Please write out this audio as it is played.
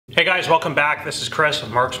Hey guys, welcome back. This is Chris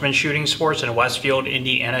with Marksman Shooting Sports in Westfield,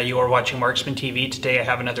 Indiana. You are watching Marksman TV. Today I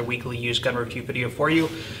have another weekly used gun review video for you.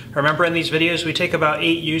 Remember, in these videos we take about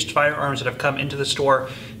 8 used firearms that have come into the store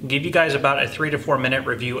and give you guys about a 3 to 4 minute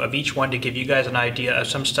review of each one to give you guys an idea of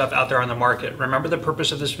some stuff out there on the market. Remember, the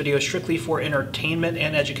purpose of this video is strictly for entertainment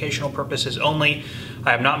and educational purposes only.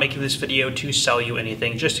 I am not making this video to sell you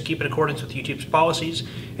anything, just to keep in accordance with YouTube's policies.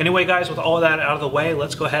 Anyway guys, with all of that out of the way,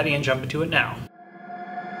 let's go ahead and jump into it now.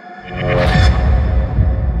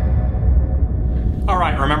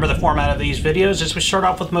 Alright, remember the format of these videos is we start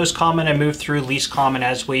off with most common and move through least common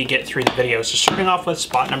as we get through the video. So starting off with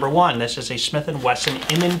spot number 1, this is a Smith & Wesson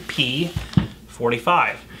M&P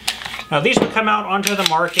 45. Now these would come out onto the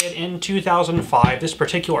market in 2005. This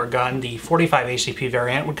particular gun, the 45 ACP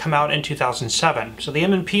variant, would come out in 2007. So the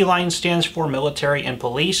M&P line stands for military and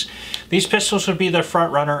police. These pistols would be the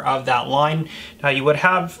front runner of that line. Now you would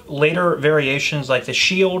have later variations like the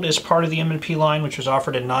Shield is part of the M&P line, which was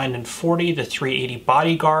offered in 9 and 40, the 380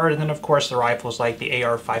 Bodyguard, and then of course the rifles like the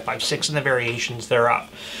AR-556 and the variations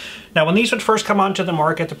thereof. Now, when these would first come onto the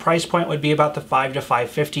market, the price point would be about the $5 to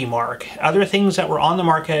 $5.50 mark. Other things that were on the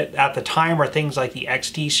market at the time were things like the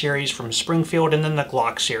XD series from Springfield and then the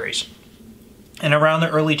Glock series. And around the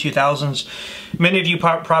early 2000s, many of you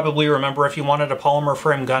probably remember if you wanted a polymer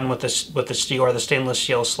frame gun with the steel or the stainless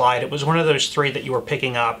steel slide, it was one of those three that you were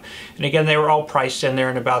picking up. And again, they were all priced in there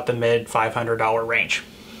in about the mid $500 range.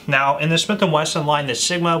 Now, in the Smith & Wesson line, the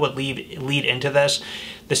Sigma would lead into this.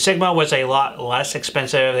 The Sigma was a lot less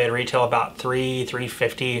expensive. They'd retail about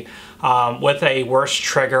 $350 with a worse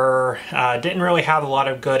trigger. Didn't really have a lot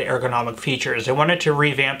of good ergonomic features. They wanted to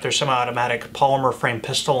revamp their semi-automatic polymer frame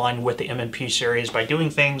pistol line with the M&P series by doing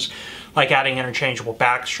things like adding interchangeable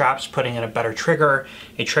back straps, putting in a better trigger,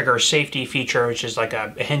 a trigger safety feature, which is like a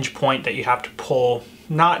hinge point that you have to pull,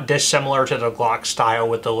 not dissimilar to the Glock style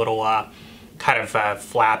with the little kind of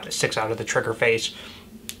flap that sticks out of the trigger face.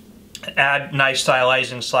 Add nice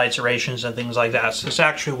stylizing slide serrations and things like that. So this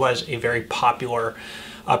actually was a very popular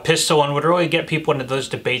pistol and would really get people into those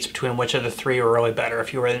debates between which of the three were really better.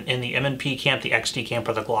 If you were in the M&P camp, the XD camp,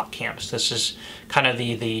 or the Glock camps, this is kind of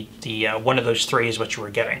the one of those three is what you were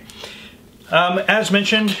getting. As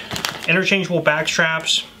mentioned, interchangeable back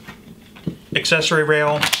straps, accessory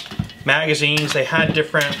rail, magazines. They had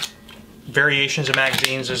different variations of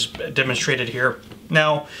magazines as demonstrated here.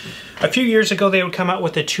 Now, a few years ago they would come out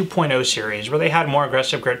with the 2.0 series where they had more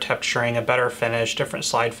aggressive grip texturing, a better finish, different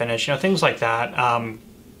slide finish, you know, things like that.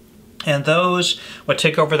 And those would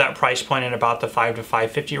take over that price point in about the $5 to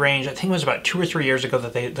 $5.50 range. I think it was about 2 or 3 years ago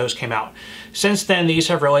that those came out. Since then, these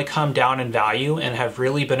have really come down in value and have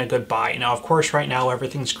really been a good buy. Now, of course, right now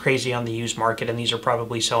everything's crazy on the used market, and these are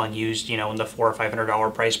probably selling used, you know, in the $400 or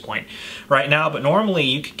 $500 price point right now. But normally,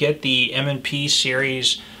 you could get the M&P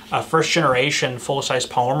series first generation full-size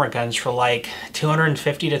polymer guns for like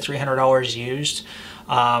 $250 to $300 used.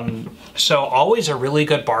 So always a really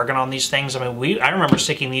good bargain on these things. I mean, I remember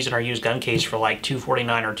sticking these in our used gun case for like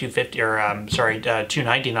 $249 or $250 or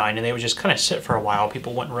 $299, and they would just kind of sit for a while.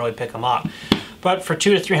 People wouldn't really pick them up. But for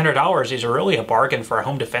 $200 to $300, these are really a bargain for a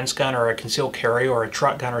home defense gun or a concealed carry or a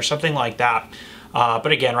truck gun or something like that.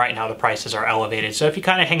 But again, right now the prices are elevated. So if you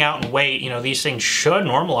kind of hang out and wait, you know, these things should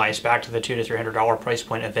normalize back to the $200 to $300 price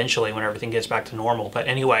point eventually when everything gets back to normal. But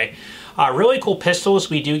anyway, really cool pistols.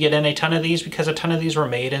 We do get in a ton of these because a ton of these were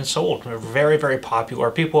made and sold. They're very, very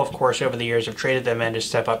popular. People, of course, over the years have traded them in to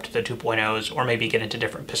step up to the 2.0s or maybe get into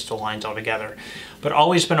different pistol lines altogether. But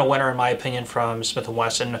always been a winner, in my opinion, from Smith &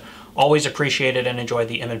 Wesson. Always appreciated and enjoyed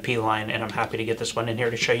the M&P line, and I'm happy to get this one in here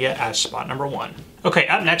to show you as spot number 1. Okay,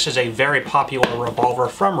 up next is a very popular revolver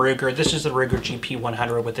from Ruger. This is the Ruger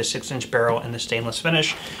GP100 with the 6-inch barrel and the stainless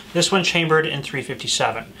finish. This one chambered in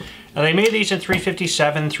 .357. Now they made these in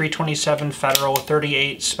 .357, .327 Federal,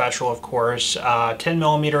 .38 Special, of course,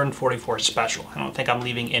 10mm and .44 Special. I don't think I'm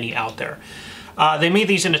leaving any out there. They made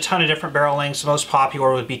these in a ton of different barrel lengths. The most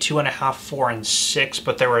popular would be 2.5, 4, and 6,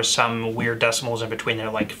 but there were some weird decimals in between there,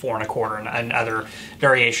 like 4 1/4 and other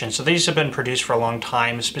variations. So these have been produced for a long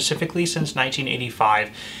time, specifically since 1985,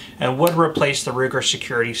 and would replace the Ruger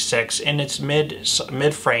Security 6 in its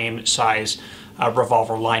mid-frame size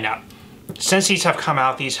revolver lineup. Since these have come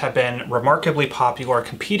out, these have been remarkably popular,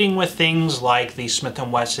 competing with things like the Smith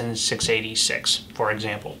 & Wesson 686, for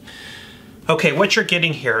example. Okay, what you're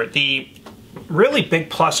getting here, the really big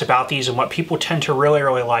plus about these and what people tend to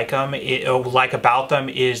really like about them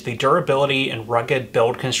is the durability and rugged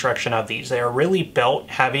build construction of these. They are really built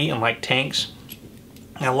heavy and like tanks.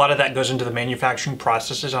 And a lot of that goes into the manufacturing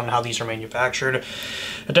processes on how these are manufactured.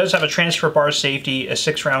 It does have a transfer bar safety, a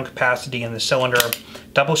 6-round capacity in the cylinder,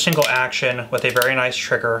 double single action with a very nice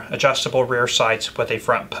trigger, adjustable rear sights with a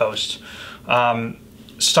front post.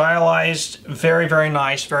 Stylized, very, very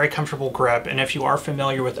nice, very comfortable grip. And if you are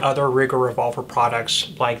familiar with other Ruger revolver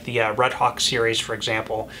products, like the Red Hawk series, for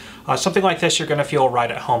example, something like this you're going to feel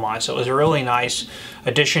right at home on. So it was a really nice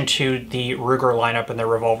addition to the Ruger lineup in the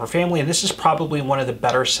revolver family, and this is probably one of the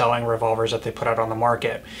better selling revolvers that they put out on the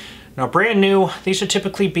market. Now, brand new, these would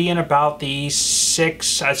typically be in about the I'd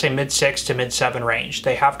say mid-6 to mid-7 range.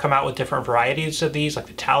 They have come out with different varieties of these, like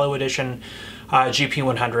the Tallow Edition,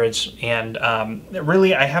 GP100s, and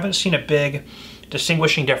really I haven't seen a big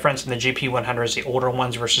distinguishing difference in the GP100s, the older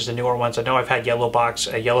ones versus the newer ones. I know I've had a Yellow Box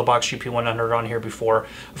GP100 on here before.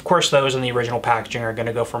 Of course, those in the original packaging are going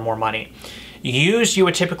to go for more money. Used, you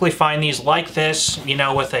would typically find these like this, you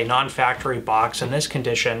know, with a non-factory box in this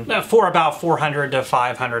condition for about $400 to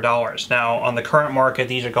 $500. Now, on the current market,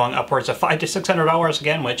 these are going upwards of $500 to $600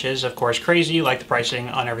 again, which is, of course, crazy, like the pricing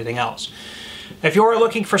on everything else. If you're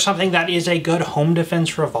looking for something that is a good home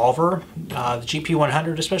defense revolver, the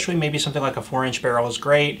GP100 especially, maybe something like a 4-inch barrel is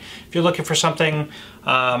great. If you're looking for something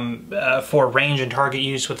for range and target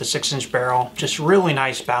use with a 6-inch barrel, just really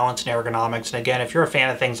nice balance and ergonomics. And again, if you're a fan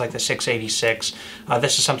of things like the 686,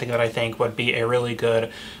 this is something that I think would be a really good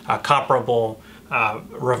comparable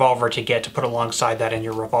revolver to get to put alongside that in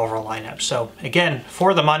your revolver lineup. So again,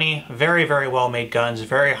 for the money, very, very well made guns,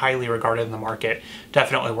 very highly regarded in the market,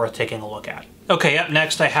 definitely worth taking a look at. Okay, up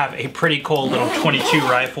next I have a pretty cool little .22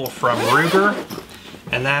 rifle from Ruger,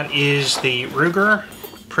 and that is the Ruger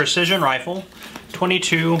Precision Rifle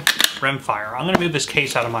 .22 rimfire. I'm going to move this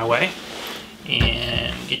case out of my way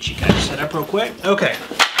and get you guys set up real quick. Okay.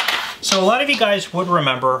 So a lot of you guys would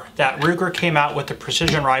remember that Ruger came out with the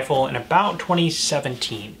Precision Rifle in about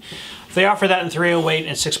 2017. They offer that in .308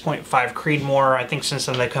 and 6.5 Creedmoor. I think since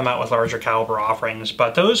then they've come out with larger caliber offerings,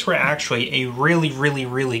 but those were actually a really, really,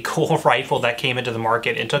 really cool rifle that came into the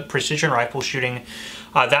market and took precision rifle shooting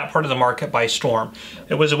that part of the market by storm.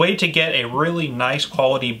 It was a way to get a really nice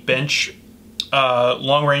quality bench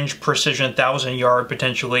long-range precision 1,000-yard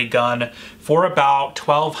potentially gun for about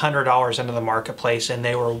 $1,200 into the marketplace, and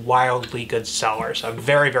they were wildly good sellers.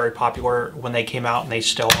 Very, very popular when they came out, and they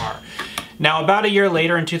still are. Now, about a year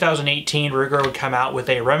later in 2018, Ruger would come out with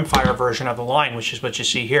a rimfire version of the line, which is what you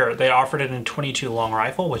see here. They offered it in .22 long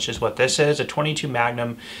rifle, which is what this is, a .22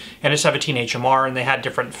 Magnum and a 17 HMR, and they had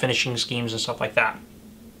different finishing schemes and stuff like that.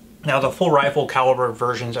 Now, the full rifle caliber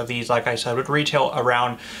versions of these, like I said, would retail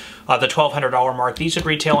around the $1,200 mark. These would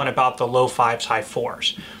retail in about the low 5s, high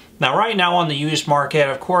 4s. Now, right now on the used market,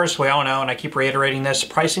 of course, we all know, and I keep reiterating this,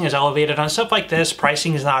 pricing is elevated. On stuff like this,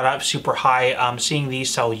 pricing is not up super high. I'm seeing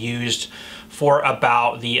these sell used for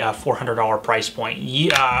about the $400 price point.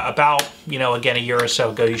 About, you know, again, a year or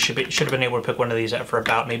so ago, you should have been able to pick one of these up for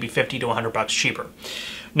about maybe 50 to 100 bucks cheaper.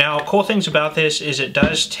 Now, cool things about this is it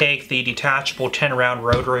does take the detachable 10-round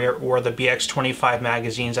rotary or the BX-25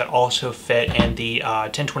 magazines that also fit in the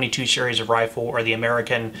 10/22 series of rifle or the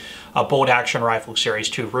American bolt action rifle series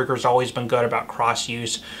too. Ruger's always been good about cross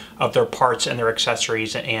use of their parts and their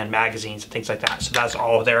accessories and magazines and things like that. So that's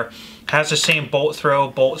all there. Has the same bolt throw,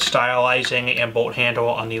 bolt stylizing, and bolt handle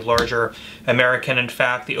on the larger American. In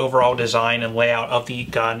fact, the overall design and layout of the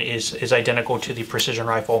gun is identical to the precision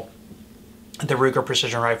rifle, the Ruger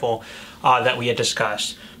Precision Rifle that we had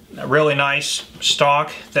discussed. A really nice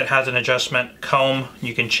stock that has an adjustment comb.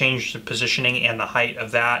 You can change the positioning and the height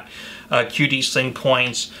of that. QD sling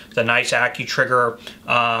points, the nice AccuTrigger,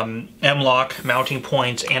 M-LOK mounting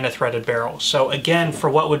points, and a threaded barrel. So again, for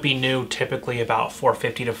what would be new, typically about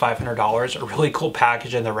 $450 to $500, a really cool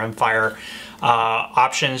package in the rimfire.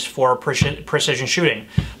 Options for precision shooting.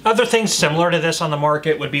 Other things similar to this on the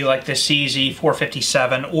market would be like the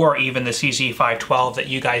CZ457 or even the CZ512 that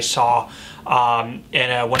you guys saw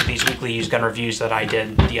in one of these weekly used gun reviews that I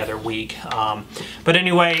did the other week. But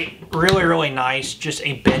anyway, really, really nice. Just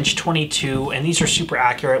a bench .22, and these are super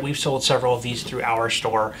accurate. We've sold several of these through our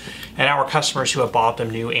store, and our customers who have bought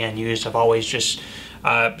them new and used have always just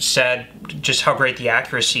said just how great the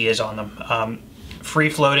accuracy is on them.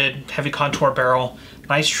 Free-floated, heavy contour barrel,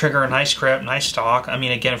 nice trigger, nice grip, nice stock. I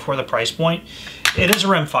mean, again, for the price point, it is a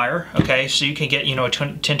rimfire, okay? So you can get, you know, a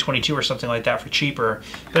 10/22 or something like that for cheaper.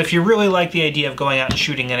 But if you really like the idea of going out and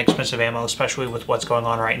shooting inexpensive ammo, especially with what's going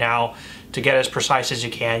on right now, to get as precise as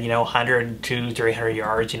you can, you know, 100 to 300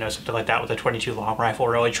 yards, you know, something like that with a .22 long rifle,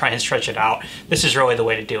 really try and stretch it out. This is really the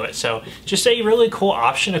way to do it. So just a really cool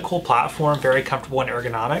option, a cool platform, very comfortable and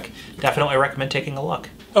ergonomic. Definitely recommend taking a look.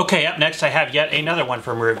 Okay, up next I have yet another one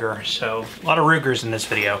from Ruger. So a lot of Rugers in this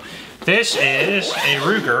video. This is a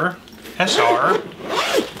Ruger SR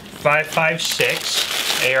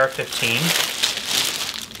 556 AR-15.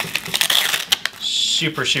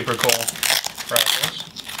 Super, super cool rifles.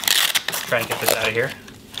 Try and get this out of here.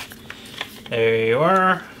 There you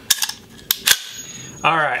are.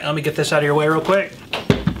 Alright, let me get this out of your way real quick.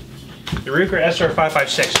 The Ruger SR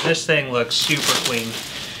 556. This thing looks super clean.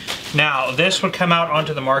 Now, this would come out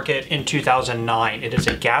onto the market in 2009. It is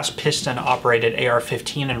a gas piston operated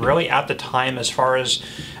AR-15, and really at the time, as far as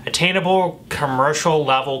attainable commercial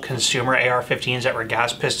level consumer AR-15s that were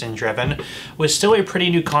gas piston driven, was still a pretty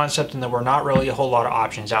new concept, and there were not really a whole lot of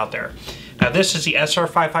options out there. Now, this is the SR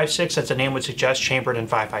 556, as the name would suggest, chambered in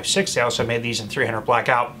 556. They also made these in 300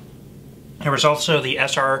 blackout. There was also the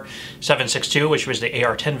SR 762, which was the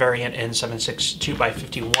AR-10 variant in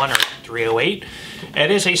 762x51 or 308. It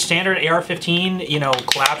is a standard AR-15, you know,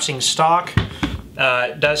 collapsing stock.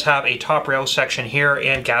 It does have a top rail section here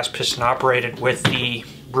and gas piston operated with the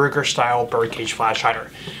Ruger style birdcage flash hider.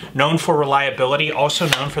 Known for reliability, also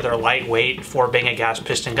known for their lightweight for being a gas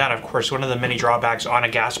piston gun. Of course, one of the many drawbacks on a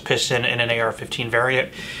gas piston in an AR-15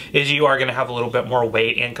 variant is you are going to have a little bit more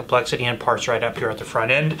weight and complexity in parts right up here at the front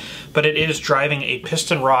end, but it is driving a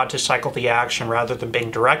piston rod to cycle the action rather than being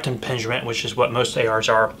direct impingement, which is what most ARs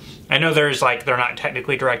are. I know there's like, they're not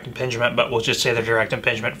technically direct impingement, but we'll just say they're direct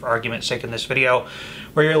impingement for argument's sake in this video,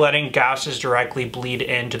 where you're letting gases directly bleed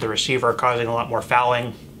into the receiver, causing a lot more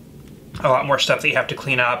fouling, a lot more stuff that you have to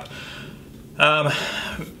clean up.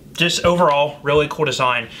 Just overall, really cool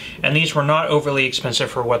design. And these were not overly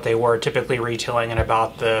expensive for what they were, typically retailing at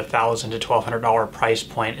about the $1,000 to $1,200 price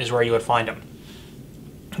point is where you would find them.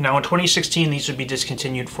 Now in 2016, these would be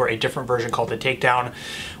discontinued for a different version called the Takedown,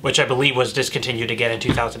 which I believe was discontinued again in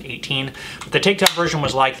 2018. But the Takedown version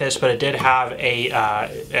was like this, but it did have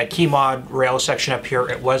a key mod rail section up here.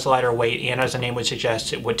 It was lighter weight, and as the name would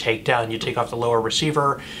suggest, it would take down. You take off the lower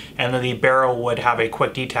receiver, and then the barrel would have a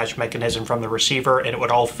quick detach mechanism from the receiver, and it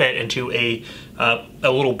would all fit into a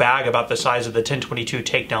little bag about the size of the 1022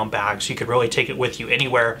 Takedown bag. So you could really take it with you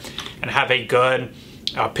anywhere and have a good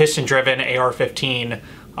piston-driven AR-15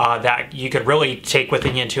 that you could really take with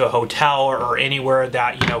you into a hotel or anywhere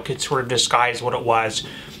that, you know, could sort of disguise what it was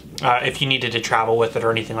if you needed to travel with it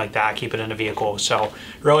or anything like that, keep it in a vehicle. So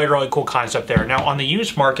really, really cool concept there. Now on the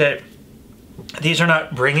used market, these are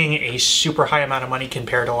not bringing a super high amount of money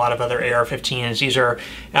compared to a lot of other AR-15s. These are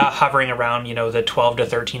hovering around, you know, the $1,200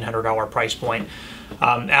 to $1,300 price point.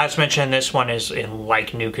 As mentioned, this one is in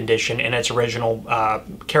like new condition in its original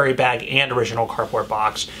carry bag and original cardboard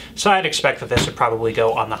box. So I'd expect that this would probably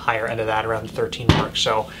go on the higher end of that, around the 13 mark.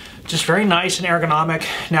 So just very nice and ergonomic.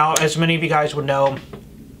 Now, as many of you guys would know,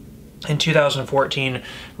 in 2014,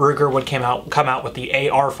 Ruger would come out with the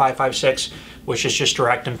AR-556, which is just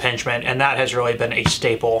direct impingement, and that has really been a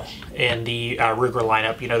staple in the Ruger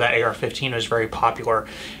lineup. You know, that AR-15 was very popular.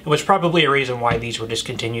 It was probably a reason why these were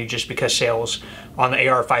discontinued, just because sales on the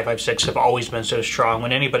AR-556 have always been so strong.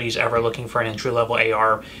 When anybody's ever looking for an entry-level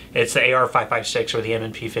AR, it's the AR-556 or the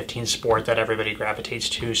M&P 15 Sport that everybody gravitates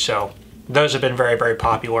to. So those have been very, very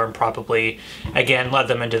popular, and probably, again, led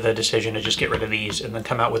them into the decision to just get rid of these and then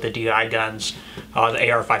come out with the DI guns,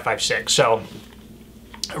 the AR-556. So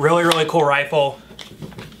really, really cool rifle.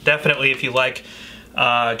 Definitely, if you like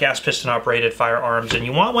gas piston operated firearms and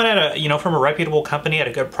you want one at a, you know, from a reputable company at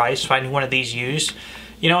a good price, finding one of these used,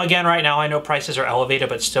 you know, again, right now I know prices are elevated,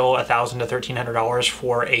 but still $1,000 to $1,300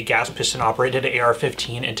 for a gas piston operated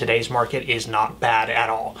AR-15 in today's market is not bad at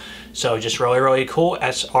all. So just really, really cool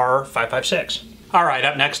SR 556. All right,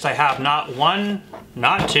 up next I have not one,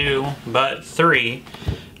 not two, but three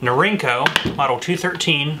Norinco Model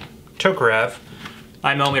 213 Tokarev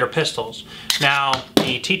 9mm pistols. Now,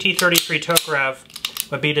 the TT-33 Tokarev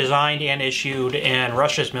would be designed and issued in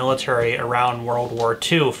Russia's military around World War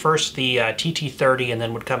II. First the TT-30, and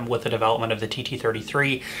then would come with the development of the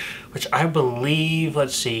TT-33, which I believe,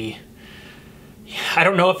 let's see, I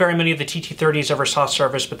don't know if very many of the TT-30s ever saw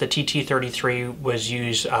service, but the TT-33 was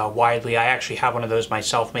used widely. I actually have one of those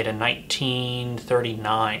myself, made in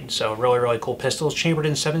 1939. So really, really cool pistols, chambered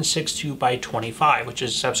in 7.62x25, which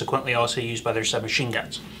is subsequently also used by their submachine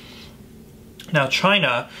guns. Now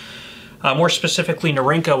China, more specifically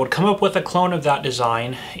Norinco, would come up with a clone of that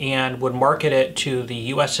design and would market it to the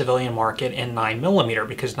US civilian market in 9mm,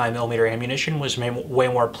 because 9mm ammunition was way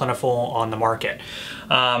more plentiful on the market.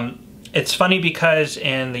 It's funny because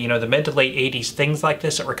in the, the mid to late 80s, things like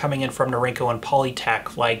this that were coming in from Norinco and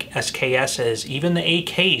Polytech, like SKSs, even the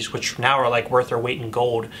AKs, which now are like worth their weight in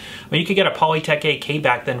gold. I mean, you could get a Polytech AK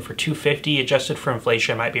back then for $250, adjusted for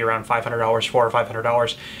inflation, might be around $500, $400 or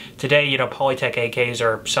 $500. Today, Polytech AKs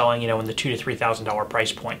are selling, in the $2,000 to $3,000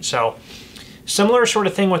 price point. So similar sort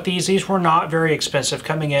of thing with these. These were not very expensive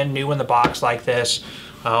coming in, new in the box like this.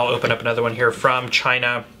 I'll open up another one here from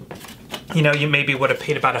China. You maybe would have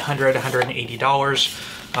paid about $100,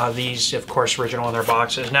 $180. These, of course, original in their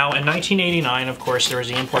boxes. Now, in 1989, of course, there was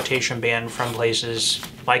the importation ban from places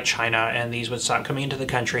like China, and these would stop coming into the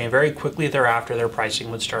country, and very quickly thereafter, their pricing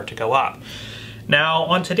would start to go up. Now,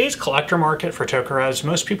 on today's collector market for Tokarevs,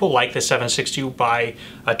 most people like the 7.62 by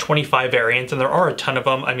 25 variant, and there are a ton of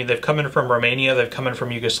them. I mean, they've come in from Romania, they've come in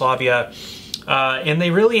from Yugoslavia, and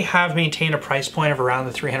they really have maintained a price point of around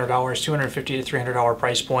the $300, $250 to $300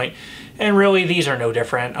 price point. And really, these are no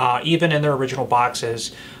different. Even in their original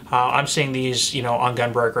boxes, I'm seeing these, on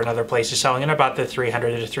Gunbroker and other places selling in about the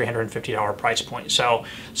 $300 to $350 price point. So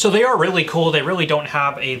they are really cool. They really don't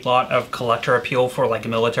have a lot of collector appeal for like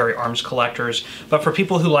military arms collectors, but for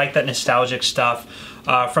people who like that nostalgic stuff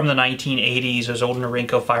from the 1980s, those old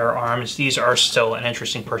Norinco firearms, these are still an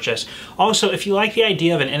interesting purchase. Also, if you like the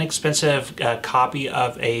idea of an inexpensive copy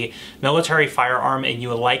of a military firearm and you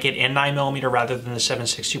would like it in 9mm rather than the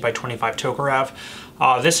 7.62 by 25 Tokarev,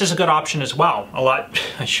 this is a good option as well.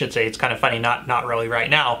 I should say, it's kind of funny, not really right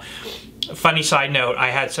now. Funny side note, I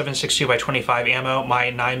had 7.62 by 25 ammo.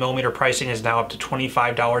 My 9mm pricing is now up to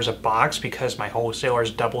 $25 a box because my wholesalers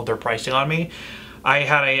doubled their pricing on me. I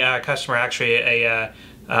had a customer, actually, the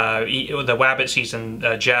Wabbit season,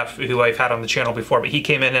 Jeff, who I've had on the channel before, but he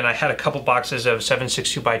came in and I had a couple boxes of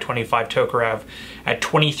 7.62 by 25 Tokarev at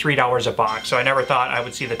 $23 a box. So I never thought I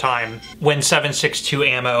would see the time when 7.62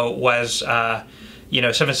 ammo was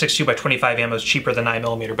 7.62 by 25 ammo is cheaper than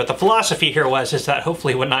 9mm. But the philosophy here is that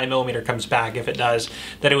hopefully when 9mm comes back, if it does,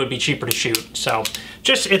 that it would be cheaper to shoot. So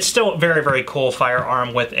it's still a very, very cool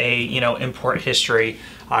firearm with a, import history.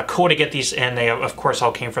 Cool to get these, and they, of course,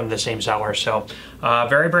 all came from the same seller. So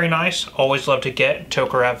very, very nice. Always love to get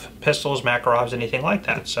Tokarev pistols, Makarovs, anything like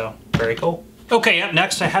that. So very cool. Okay, up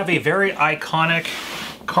next I have a very iconic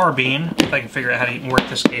carbine. If I can figure out how to work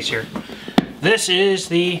this case here. This is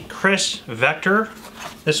the Kriss Vector.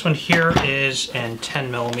 This one here is in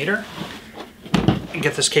 10mm.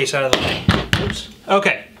 Get this case out of the way. Oops.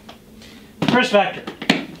 Okay, Kriss Vector.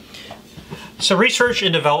 So research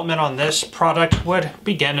and development on this product would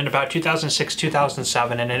begin in about 2006,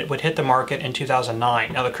 2007, and it would hit the market in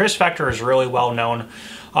 2009. Now the Kriss Vector is really well known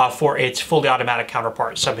for its fully automatic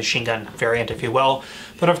counterpart, submachine gun variant, if you will.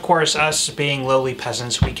 But of course, us being lowly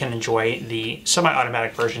peasants, we can enjoy the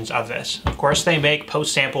semi-automatic versions of this. Of course, they make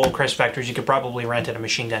post-sample Kriss Vectors. You could probably rent at a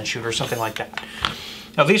machine gun shoot or something like that.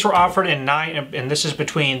 Now these were offered in 9, and this is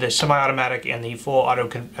between the semi-automatic and the full auto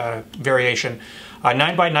variation.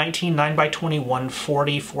 9x19, 9x21,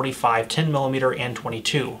 40, 45, 10mm, and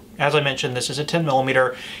 22. As I mentioned, this is a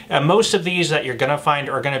 10mm. Most of these that you're going to find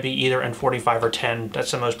are going to be either in 45 or 10.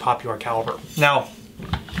 That's the most popular caliber. Now,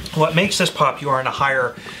 what makes this popular in a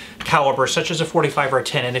higher caliber, such as a 45 or a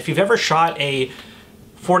 10, and if you've ever shot a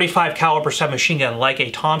 45 caliber submachine gun like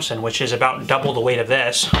a Thompson, which is about double the weight of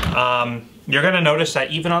this, you're going to notice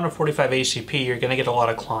that even on a 45 ACP, you're going to get a lot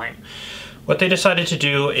of climb. What they decided to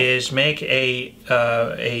do is make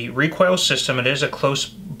a recoil system. It is a close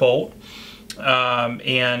bolt,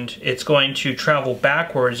 and it's going to travel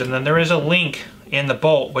backwards, and then there is a link in the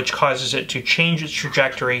bolt which causes it to change its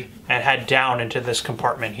trajectory and head down into this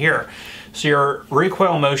compartment here. So your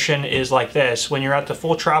recoil motion is like this. When you're at the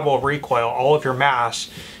full travel of recoil, all of your mass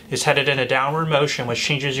is headed in a downward motion, which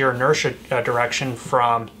changes your inertia direction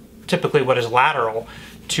from typically what is lateral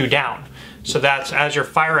to down. So that's, as you're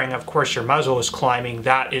firing, of course, your muzzle is climbing.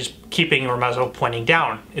 That is keeping your muzzle pointing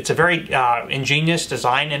down. It's a very ingenious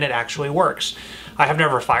design, and it actually works. I have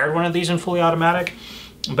never fired one of these in fully automatic,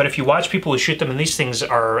 but if you watch people who shoot them, and these things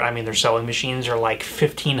are, I mean, their sewing machines are like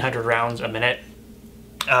 1,500 rounds a minute.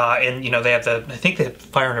 And, they have I think they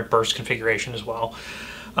fire in a burst configuration as well.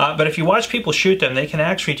 But if you watch people shoot them, they can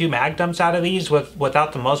actually do mag dumps out of these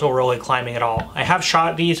without the muzzle really climbing at all. I have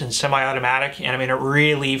shot these in semi-automatic, and I mean, it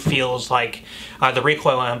really feels like the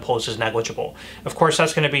recoil impulse is negligible. Of course,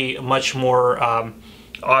 that's going to be much more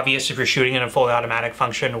obvious if you're shooting in a fully automatic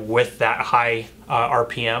function with that high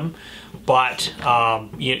RPM, but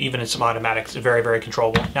even in some automatics, it's very, very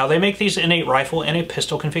controllable. Now, they make these in a rifle and a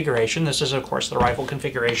pistol configuration. This is, of course, the rifle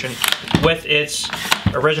configuration with its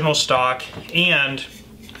original stock and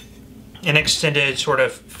an extended sort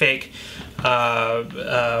of fake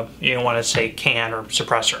you want to say can or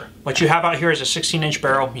suppressor. What you have out here is a 16-inch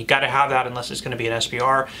barrel. You got to have that unless it's going to be an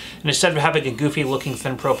SBR. And instead of having a goofy looking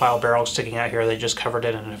thin profile barrel sticking out here, they just covered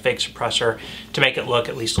it in a fake suppressor to make it look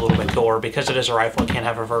at least a little bit cooler. Because it is a rifle, it can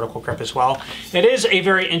have a vertical grip as well. It is a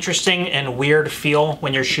very interesting and weird feel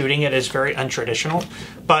when you're shooting. It is very untraditional,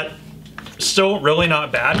 but still really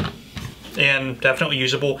not bad and definitely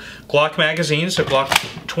usable. Glock magazines, so Glock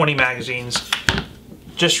 20 magazines,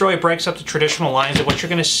 just really breaks up the traditional lines of what you're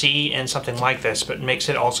going to see in something like this, but makes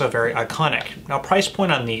it also very iconic. Now, price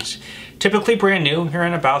point on these, typically brand new, you're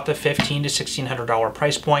in about the $1,500 to $1,600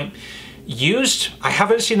 price point. Used, I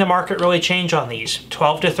haven't seen the market really change on these.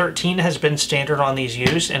 12 to 13 has been standard on these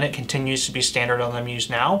used, and it continues to be standard on them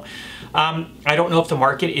used now. I don't know if the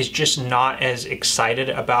market is just not as excited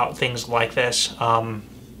about things like this.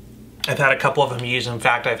 I've had a couple of them used. In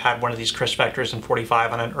fact, I've had one of these Chris Vectors in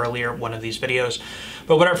 45 on an earlier one of these videos.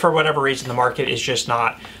 But for whatever reason, the market is just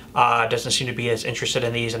not, doesn't seem to be as interested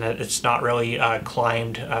in these, and it's not really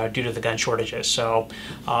climbed due to the gun shortages. So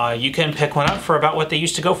you can pick one up for about what they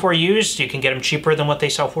used to go for used. You can get them cheaper than what they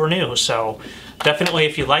sell for new. So definitely,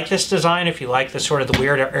 if you like this design, if you like the sort of the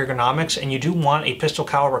weird ergonomics, and you do want a pistol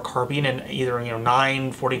caliber carbine in either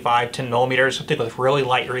 9, 45, 10 millimeters, something with really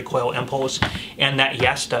light recoil impulse, and that,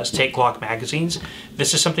 yes, does take Glock magazines,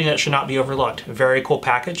 this is something that should not be overlooked. Very cool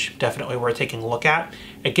package, definitely worth taking a look at.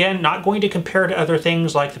 Again, not going to compare to other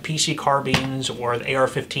things like the PC carbines or the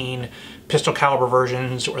AR-15 pistol caliber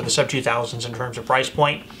versions or the sub 2000s in terms of price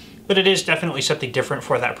point. But it is definitely something different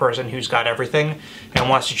for that person who's got everything and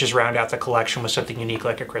wants to just round out the collection with something unique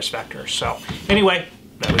like a Chris Vector. So anyway,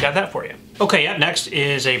 we got that for you. Okay, up next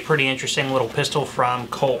is a pretty interesting little pistol from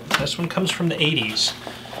Colt. This one comes from the 80s.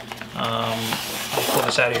 I'll pull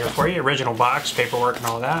this out of here for you. Original box, paperwork and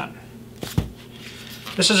all that.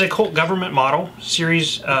 This is a Colt government model,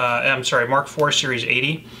 Mark IV Series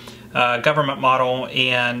 80. Government model,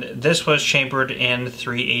 and this was chambered in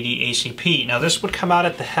 380 ACP. Now this would come out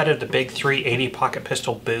at the head of the big 380 pocket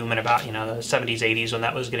pistol boom in about the 70s, 80s when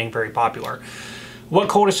that was getting very popular. What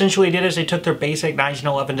Colt essentially did is they took their basic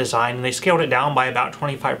 1911 design and they scaled it down by about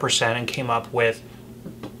 25% and came up with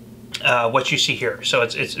what you see here. So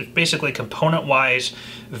it's basically component-wise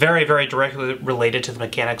very, very directly related to the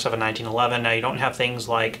mechanics of a 1911. Now you don't have things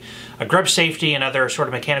like a grip safety and other sort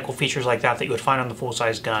of mechanical features like that that you would find on the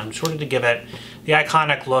full-size gun, sort of to give it the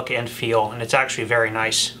iconic look and feel, and it's actually very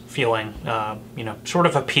nice feeling, sort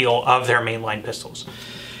of appeal of their mainline pistols.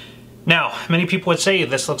 Now, many people would say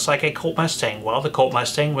this looks like a Colt Mustang. Well, the Colt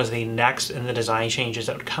Mustang was the next in the design changes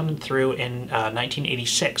that would come through in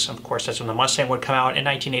 1986. Of course, that's when the Mustang would come out. In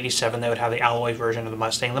 1987, they would have the alloy version of the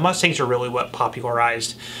Mustang. The Mustangs are really what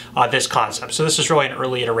popularized this concept. So this is really an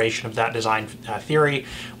early iteration of that design theory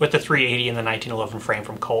with the 380 and the 1911 frame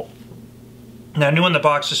from Colt. Now, new in the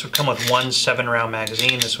box, this would come with one 7-round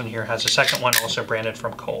magazine. This one here has a second one, also branded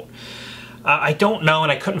from Colt. I don't know,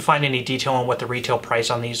 and I couldn't find any detail on what the retail price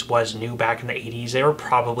on these was new back in the 80s. They were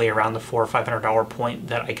probably around the $400 or $500 point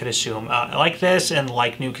that I could assume. Like this and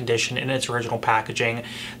like new condition in its original packaging,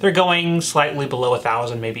 they're going slightly below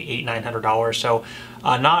 $1,000, maybe $800, $900. So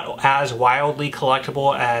not as wildly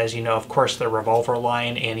collectible as, of course, the Revolver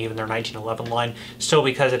line and even their 1911 line. Still,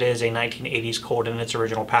 because it is a 1980s Colt in its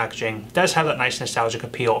original packaging, it does have that nice nostalgic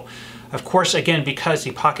appeal. Of course, again, because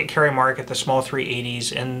the pocket carry market, the small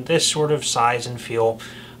 380s, and this sort of size and feel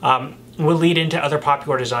will lead into other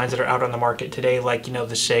popular designs that are out on the market today, like,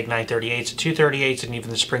 the SIG 938s, the 238s, and even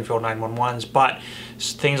the Springfield 911s. But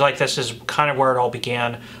things like this is kind of where it all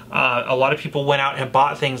began. A lot of people went out and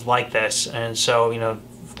bought things like this, and so,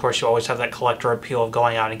 of course, you always have that collector appeal of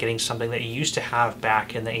going out and getting something that you used to have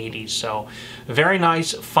back in the 80s. So very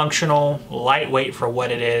nice, functional, lightweight for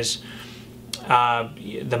what it is.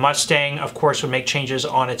 The Mustang, of course, would make changes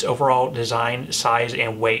on its overall design, size,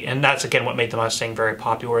 and weight, and that's again what made the Mustang very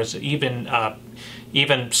popular, is even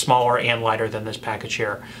smaller and lighter than this package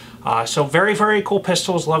here. So very, very cool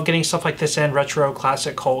pistols. Love getting stuff like this in, retro,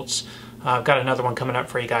 classic Colts. I've got another one coming up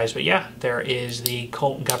for you guys, but yeah, there is the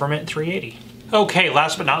Colt Government 380. Okay,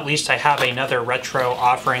 last but not least, I have another retro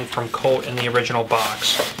offering from Colt in the original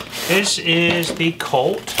box. This is the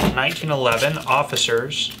Colt 1911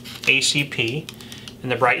 Officers ACP in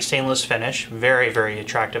the bright stainless finish. Very, very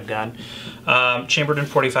attractive gun. Chambered in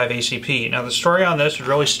 45 ACP. Now the story on this would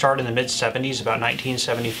really start in the mid-70s, about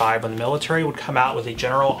 1975, when the military would come out with a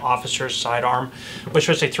General Officer's Sidearm, which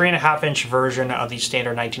was a 3.5-inch version of the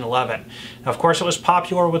standard 1911. Now, of course, it was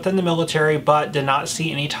popular within the military, but did not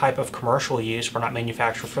see any type of commercial use. Were not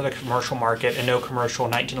manufactured for the commercial market, and no commercial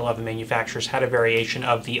 1911 manufacturers had a variation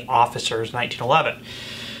of the Officer's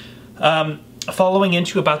 1911. Following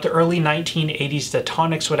into about the early 1980s, the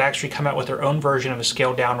Tonics would actually come out with their own version of a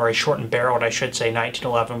scaled down, or a shortened barreled, I should say,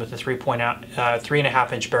 1911 with a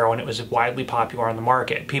 3.5 inch barrel, and it was widely popular on the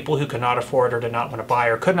market. People who could not afford or did not want to buy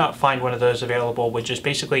or could not find one of those available would just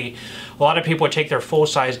basically, a lot of people would take their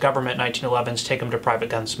full-size government 1911s, take them to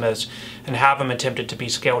private gunsmiths, and have them attempted to be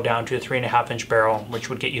scaled down to a 3.5 inch barrel,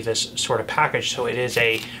 which would get you this sort of package. So it is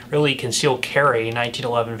a really concealed carry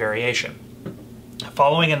 1911 variation.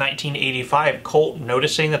 Following in 1985, Colt,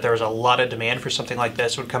 noticing that there was a lot of demand for something like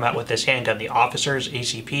this, would come out with this handgun, the Officer's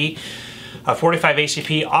ACP, a 45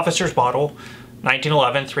 ACP Officer's Model,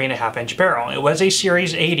 1911 3.5 inch barrel. It was a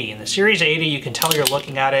Series 80. In the Series 80, you can tell you're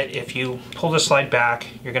looking at it. If you pull the slide back,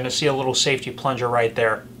 you're going to see a little safety plunger right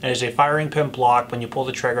there. It is a firing pin block. When you pull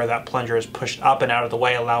the trigger, that plunger is pushed up and out of the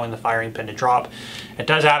way, allowing the firing pin to drop. It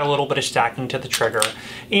does add a little bit of stacking to the trigger.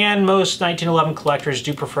 And most 1911 collectors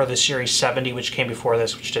do prefer the Series 70, which came before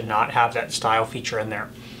this, which did not have that style feature in there.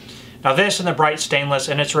 Now this in the bright stainless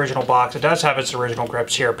in its original box, it does have its original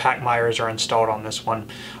grips here. Pac Myers are installed on this one.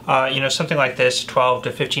 You know, something like this, $1,200 to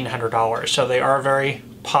 $1,500. So they are very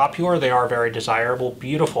popular, they are very desirable,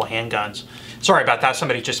 beautiful handguns. Sorry about that,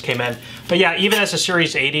 somebody just came in. But yeah, even as a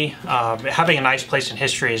Series 80, having a nice place in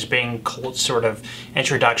history is being Colt's sort of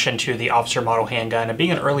introduction to the officer model handgun, and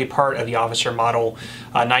being an early part of the officer model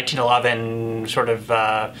 1911 sort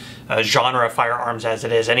of genre of firearms as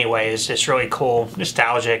it is anyways. It's really cool,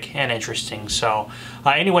 nostalgic, and interesting. So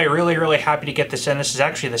anyway, really happy to get this in. This is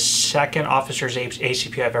actually the second Officer's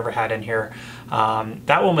ACP I've ever had in here.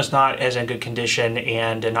 That one was not as in good condition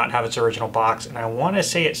and did not have its original box, and I want to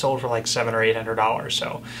say it sold for like $700 or $800.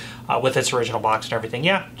 So with its original box and everything,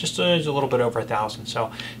 yeah, just a little bit over $1,000.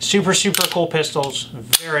 So super cool pistols,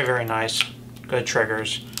 very nice, good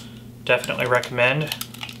triggers. Definitely recommend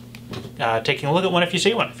taking a look at one if you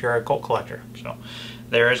see one, if you're a Colt collector. So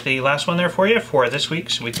there's the last one there for you for this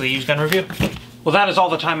week's Weekly Used Gun Review. Well, that is all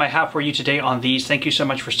the time I have for you today on these. Thank you so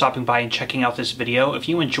much for stopping by and checking out this video. If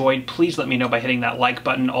you enjoyed, please let me know by hitting that like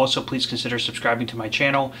button. Also, please consider subscribing to my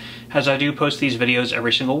channel, as I do post these videos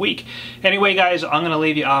every single week. Anyway, guys, I'm going to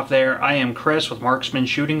leave you off there. I am Chris with Marksman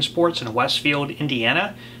Shooting Sports in Westfield,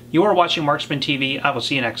 Indiana. You are watching Marksman TV. I will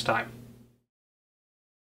see you next time.